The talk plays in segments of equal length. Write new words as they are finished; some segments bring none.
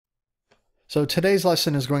So today's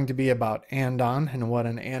lesson is going to be about Andon and what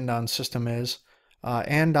an Andon system is.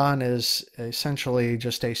 Andon is essentially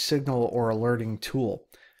just a signal or alerting tool.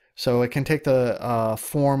 So it can take the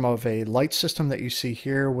form of a light system that you see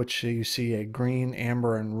here, which you see a green,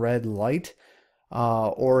 amber, and red light,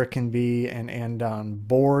 or it can be an Andon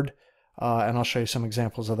board, and I'll show you some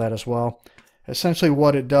examples of that as well. Essentially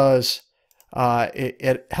what it does,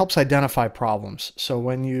 it helps identify problems. So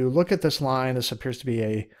when you look at this line, this appears to be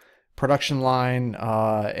a production line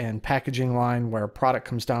and packaging line where product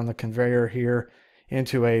comes down the conveyor here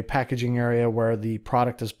into a packaging area where the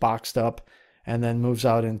product is boxed up and then moves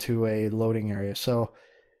out into a loading area. So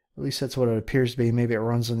at least that's what it appears to be. Maybe it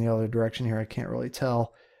runs in the other direction here. I can't really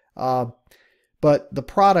tell. But the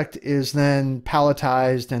product is then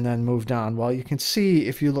palletized and then moved on. Well, you can see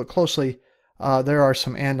if you look closely, there are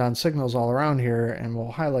some Andon signals all around here, and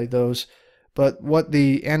we'll highlight those. But what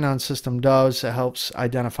the Andon system does, it helps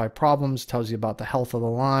identify problems, tells you about the health of the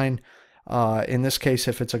line. In this case,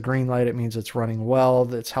 if it's a green light, it means it's running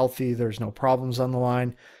well, it's healthy, there's no problems on the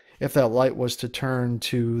line. If that light was to turn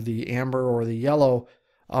to the amber or the yellow,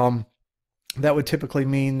 that would typically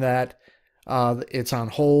mean that it's on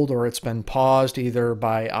hold or it's been paused either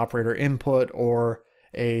by operator input or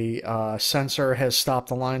a sensor has stopped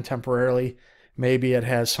the line temporarily. Maybe it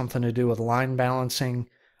has something to do with line balancing.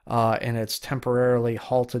 And it's temporarily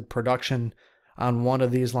halted production on one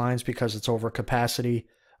of these lines because it's over capacity,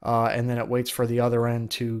 and then it waits for the other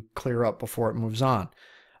end to clear up before it moves on.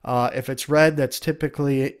 If it's red, that's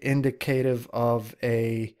typically indicative of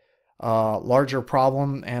a larger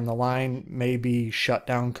problem, and the line may be shut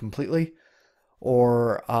down completely,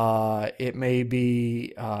 or it may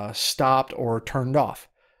be stopped or turned off.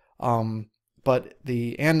 But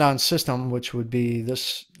the Andon system, which would be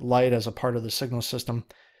this light as a part of the signal system,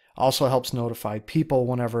 also helps notify people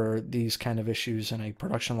whenever these kind of issues in a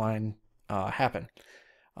production line happen.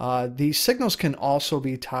 These signals can also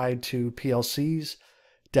be tied to PLCs,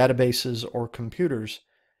 databases, or computers.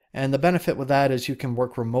 And the benefit with that is you can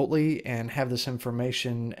work remotely and have this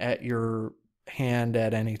information at your hand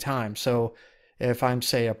at any time. So if I'm,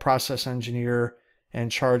 say, a process engineer in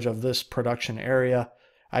charge of this production area,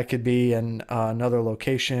 I could be in another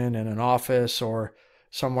location in an office or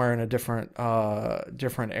somewhere in a different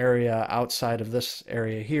area outside of this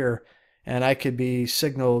area here, and I could be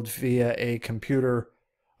signaled via a computer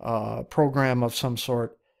program of some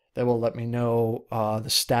sort that will let me know the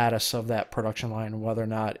status of that production line and whether or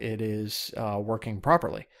not it is working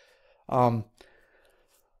properly. To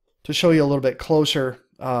show you a little bit closer,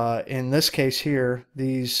 in this case here,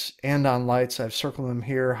 these Andon lights, I've circled them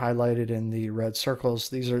here, highlighted in the red circles.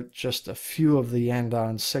 These are just a few of the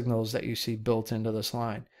Andon signals that you see built into this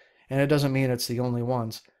line. And it doesn't mean it's the only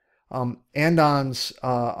ones. Andons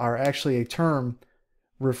are actually a term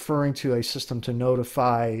referring to a system to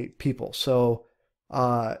notify people. So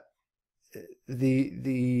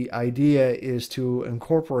the idea is to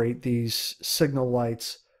incorporate these signal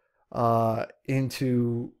lights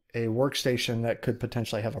into a workstation that could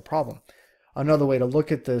potentially have a problem. Another way to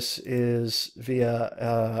look at this is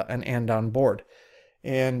via an Andon board.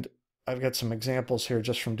 And I've got some examples here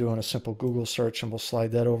just from doing a simple Google search, and we'll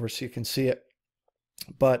slide that over so you can see it.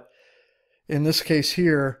 But in this case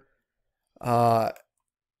here, these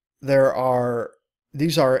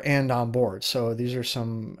are Andon boards. So these are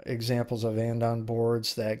some examples of Andon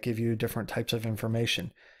boards that give you different types of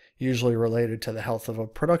information, usually related to the health of a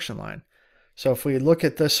production line. So if we look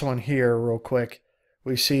at this one here real quick,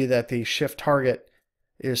 we see that the shift target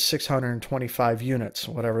is 625 units,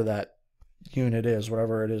 whatever that unit is,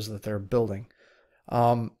 whatever it is that they're building.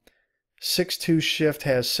 6-2 shift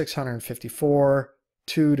has 654,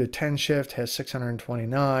 2 to 10 shift has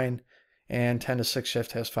 629, and 10 to 6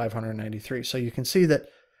 shift has 593. So you can see that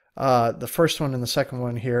the first one and the second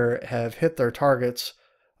one here have hit their targets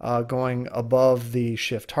going above the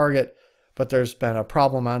shift target. But there's been a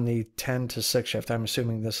problem on the 10 to 6 shift. I'm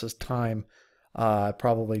assuming this is time,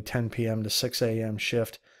 probably 10 p.m. to 6 a.m.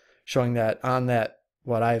 shift, showing that on that,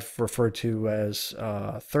 what I've referred to as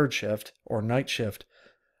third shift or night shift,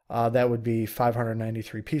 that would be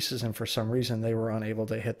 593 pieces, and for some reason they were unable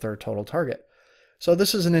to hit their total target. So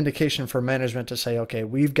this is an indication for management to say, okay,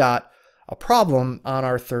 we've got a problem on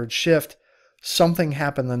our third shift. Something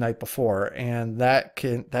happened the night before, and that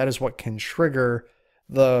is what can trigger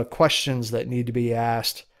the questions that need to be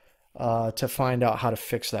asked to find out how to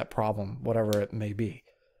fix that problem, whatever it may be.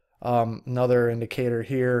 Another indicator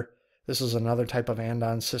here, this is another type of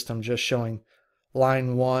Andon system just showing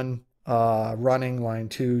line 1 running, line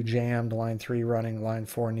 2 jammed, line 3 running, line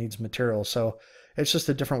 4 needs material. So it's just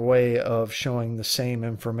a different way of showing the same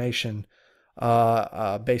information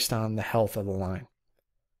based on the health of the line.